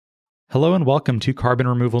Hello and welcome to Carbon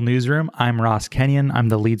Removal Newsroom. I'm Ross Kenyon. I'm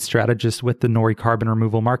the lead strategist with the Nori Carbon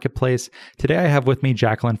Removal Marketplace. Today I have with me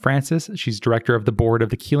Jacqueline Francis. She's director of the board of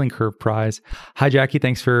the Keeling Curve Prize. Hi, Jackie.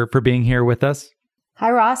 Thanks for being here with us.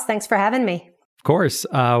 Hi, Ross. Thanks for having me. Of course.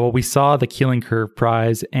 We saw the Keeling Curve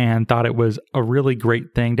Prize and thought it was a really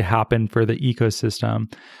great thing to happen for the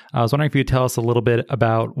ecosystem. I was wondering if you could tell us a little bit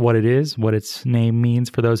about what it is, what its name means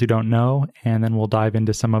for those who don't know, and then we'll dive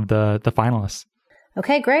into some of the finalists.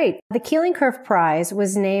 Okay, great. The Keeling Curve Prize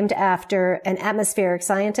was named after an atmospheric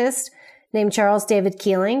scientist named Charles David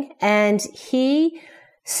Keeling, and he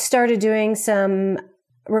started doing some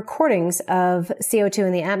recordings of CO2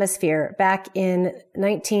 in the atmosphere back in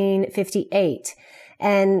 1958.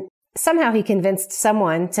 And somehow he convinced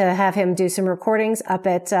someone to have him do some recordings up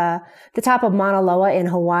at the top of Mauna Loa in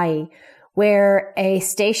Hawaii, where a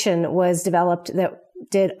station was developed that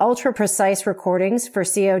did ultra precise recordings for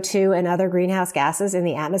CO2 and other greenhouse gases in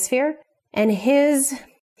the atmosphere. And his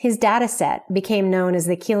data set became known as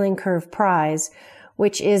the Keeling Curve Prize,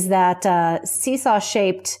 which is that seesaw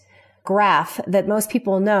shaped graph that most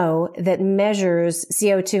people know that measures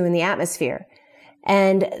CO2 in the atmosphere.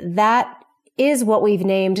 And that is what we've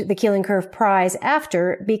named the Keeling Curve Prize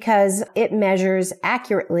after, because it measures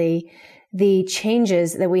accurately the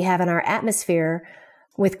changes that we have in our atmosphere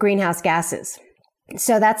with greenhouse gases.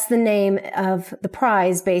 So that's the name of the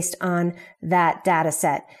prize based on that data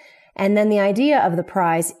set. And then the idea of the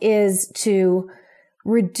prize is to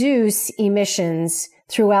reduce emissions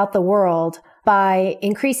throughout the world by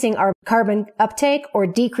increasing our carbon uptake or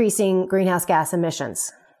decreasing greenhouse gas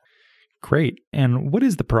emissions. Great. And what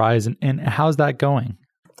is the prize and how's that going?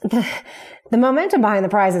 The momentum behind the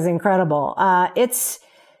prize is incredible.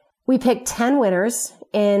 We picked 10 winners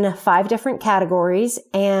in 5 different categories,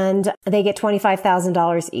 and they get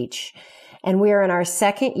 $25,000 each. And we are in our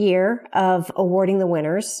second year of awarding the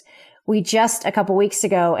winners. We just a couple weeks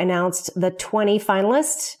ago announced the 20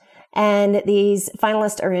 finalists, and these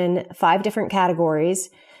finalists are in 5 different categories.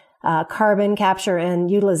 Carbon capture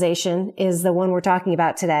and utilization is the one we're talking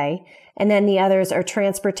about today. And then the others are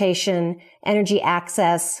transportation, energy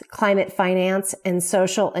access, climate finance, and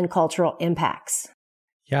social and cultural impacts.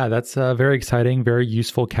 Yeah, that's very exciting, very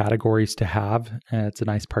useful categories to have. It's a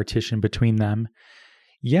nice partition between them.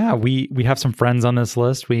 Yeah, we have some friends on this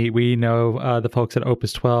list. We know the folks at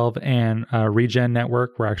Opus 12 and Regen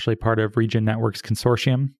Network. We're actually part of Regen Network's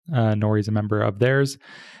consortium. Nori's a member of theirs.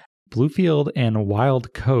 Bluefield and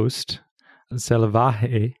Wild Coast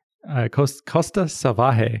Salvaje, Costa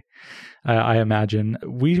Salvaje, I imagine.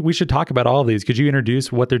 We should talk about all of these. Could you introduce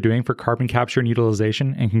what they're doing for carbon capture and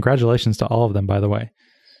utilization? And congratulations to all of them, by the way.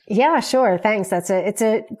 Yeah, sure. Thanks. It's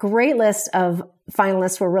a great list of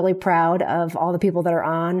finalists. We're really proud of all the people that are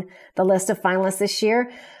on the list of finalists this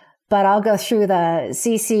year. But I'll go through the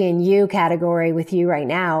CC and U category with you right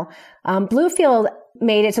now. Bluefield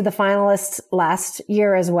made it to the finalists last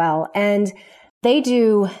year as well. And they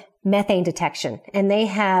do methane detection. And they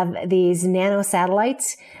have these nano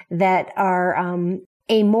satellites that are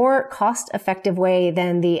a more cost-effective way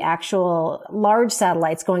than the actual large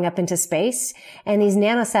satellites going up into space. And these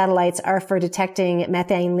nanosatellites are for detecting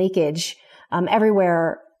methane leakage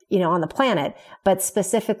everywhere, on the planet, but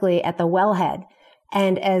specifically at the wellhead.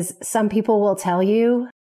 And as some people will tell you,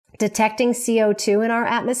 detecting CO2 in our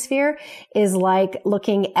atmosphere is like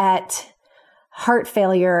looking at heart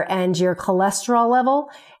failure and your cholesterol level,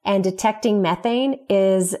 and detecting methane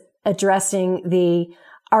is addressing the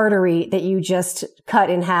artery that you just cut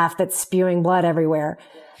in half that's spewing blood everywhere.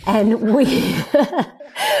 And we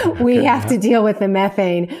have to deal with the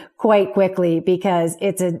methane quite quickly because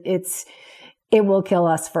it will kill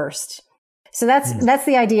us first. So that's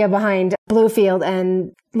the idea behind Bluefield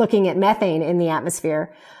and looking at methane in the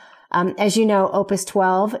atmosphere. As you know, Opus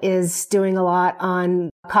 12 is doing a lot on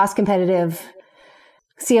cost competitive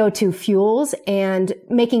CO2 fuels and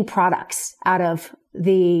making products out of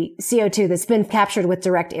the CO2 that's been captured with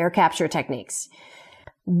direct air capture techniques.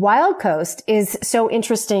 Wild Coast is so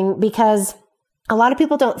interesting because a lot of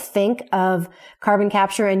people don't think of carbon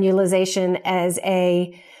capture and utilization as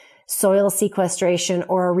a soil sequestration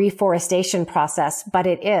or a reforestation process, but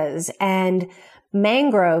it is. And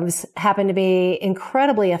mangroves happen to be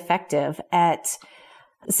incredibly effective at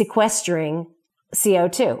sequestering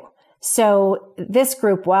CO2. So this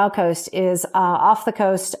group, Wild Coast, is off the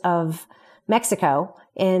coast of Mexico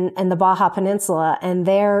in the Baja Peninsula, and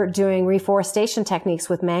they're doing reforestation techniques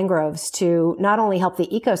with mangroves to not only help the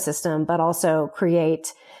ecosystem, but also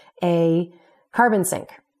create a carbon sink.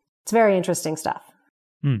 It's very interesting stuff.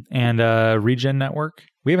 And Regen Network?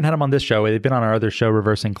 We haven't had them on this show. They've been on our other show,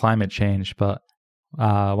 Reversing Climate Change, but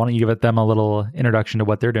Why don't you give them a little introduction to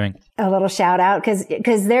what they're doing? A little shout out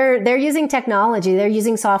because they're using technology. They're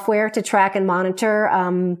using software to track and monitor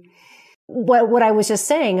what I was just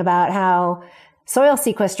saying about how soil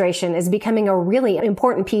sequestration is becoming a really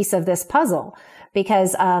important piece of this puzzle,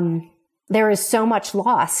 because there is so much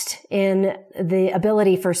lost in the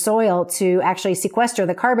ability for soil to actually sequester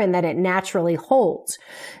the carbon that it naturally holds.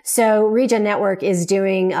 So Regen Network is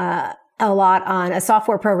doing a lot on a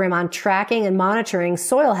software program on tracking and monitoring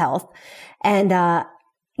soil health, and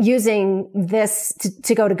using this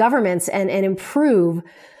to go to governments and improve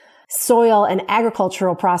soil and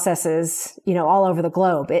agricultural processes, all over the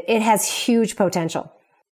globe. It has huge potential.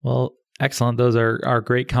 Well, excellent. Those are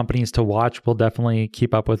great companies to watch. We'll definitely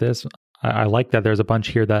keep up with this. I like that there's a bunch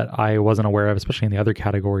here that I wasn't aware of, especially in the other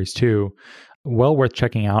categories too. Well worth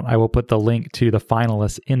checking out. I will put the link to the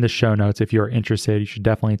finalists in the show notes. If you're interested, you should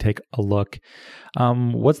definitely take a look.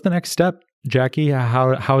 What's the next step, Jackie?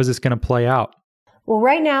 How is this going to play out? Well,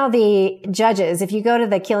 right now, the judges, if you go to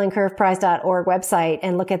the KeelingCurvePrize.org website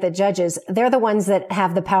and look at the judges, they're the ones that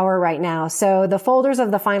have the power right now. So the folders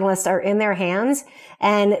of the finalists are in their hands,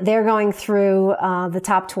 and they're going through the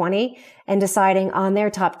top 20 and deciding on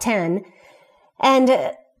their top 10.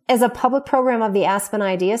 And as a public program of the Aspen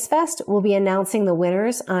Ideas Fest, we'll be announcing the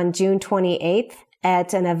winners on June 28th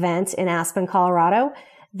at an event in Aspen, Colorado.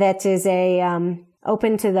 That is a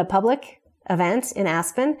open to the public event in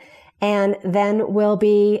Aspen. And then we'll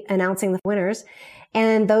be announcing the winners.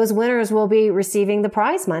 And those winners will be receiving the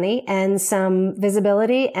prize money and some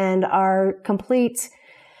visibility and our complete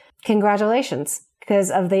congratulations because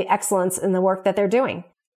of the excellence in the work that they're doing.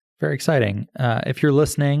 Very exciting. If you're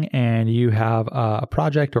listening and you have a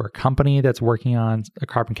project or a company that's working on a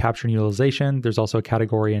carbon capture and utilization, there's also a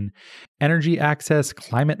category in energy access,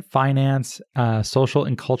 climate finance, social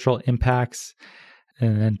and cultural impacts,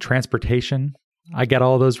 and then transportation. I get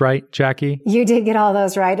all those right, Jackie? You did get all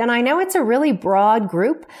those right. And I know it's a really broad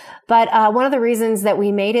group, but one of the reasons that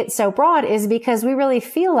we made it so broad is because we really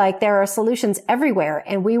feel like there are solutions everywhere.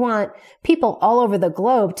 And we want people all over the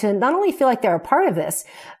globe to not only feel like they're a part of this,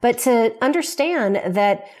 but to understand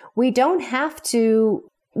that we don't have to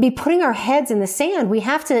be putting our heads in the sand. We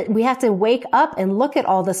have to wake up and look at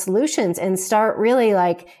all the solutions and start really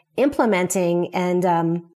implementing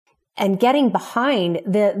and getting behind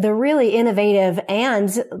the really innovative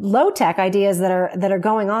and low-tech ideas that are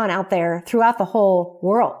going on out there throughout the whole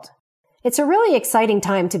world. It's a really exciting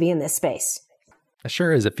time to be in this space. It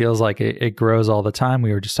sure is. It feels like it grows all the time.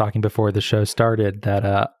 We were just talking before the show started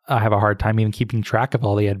that I have a hard time even keeping track of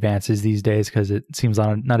all the advances these days, because it seems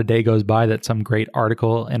not a day goes by that some great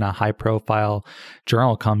article in a high-profile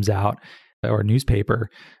journal comes out or newspaper.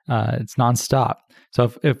 It's nonstop. So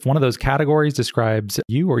if one of those categories describes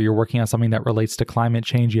you, or you're working on something that relates to climate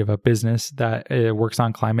change, you have a business that works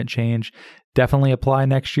on climate change, definitely apply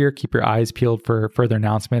next year. Keep your eyes peeled for further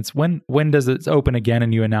announcements. When does it open again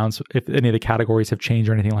and you announce if any of the categories have changed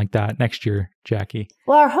or anything like that next year, Jackie?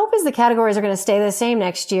 Well, our hope is the categories are going to stay the same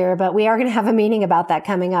next year, but we are going to have a meeting about that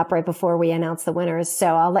coming up right before we announce the winners. So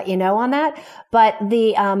I'll let you know on that. But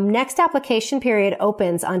the next application period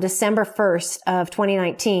opens on December 1st of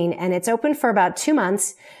 2019, and it's open for about 2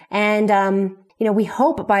 months. And we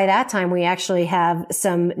hope by that time we actually have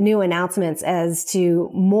some new announcements as to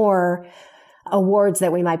more awards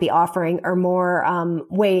that we might be offering, or more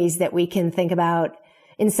ways that we can think about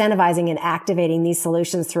incentivizing and activating these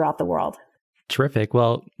solutions throughout the world. Terrific.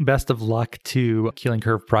 Well, best of luck to Keeling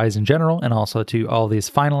Curve Prize in general, and also to all these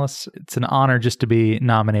finalists. It's an honor just to be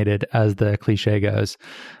nominated, as the cliche goes.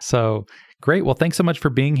 So great. Well, thanks so much for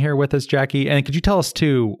being here with us, Jackie. And could you tell us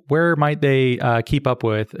too, where might they keep up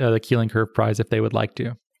with the Keeling Curve Prize if they would like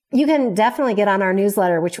to? You can definitely get on our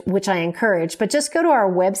newsletter, which I encourage, but just go to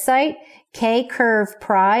our website,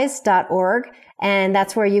 kcurveprize.org, and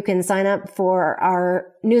that's where you can sign up for our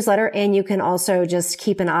newsletter, and you can also just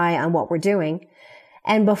keep an eye on what we're doing.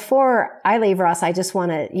 And before I leave, Ross, I just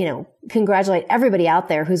want to, congratulate everybody out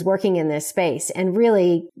there who's working in this space, and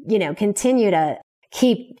really, continue to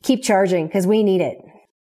keep charging, because we need it.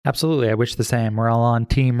 Absolutely. I wish the same. We're all on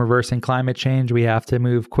team reversing climate change. We have to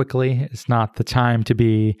move quickly. It's not the time to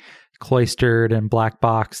be cloistered and black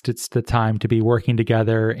boxed. It's the time to be working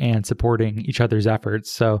together and supporting each other's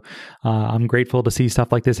efforts. So I'm grateful to see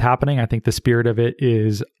stuff like this happening. I think the spirit of it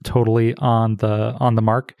is totally on the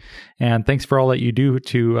mark. And thanks for all that you do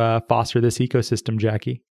to foster this ecosystem,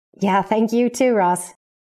 Jackie. Yeah, thank you too, Ross.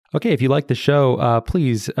 Okay, if you like the show,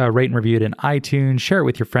 please rate and review it in iTunes, share it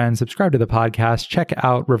with your friends, subscribe to the podcast, check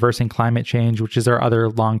out Reversing Climate Change, which is our other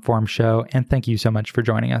long-form show, and thank you so much for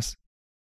joining us.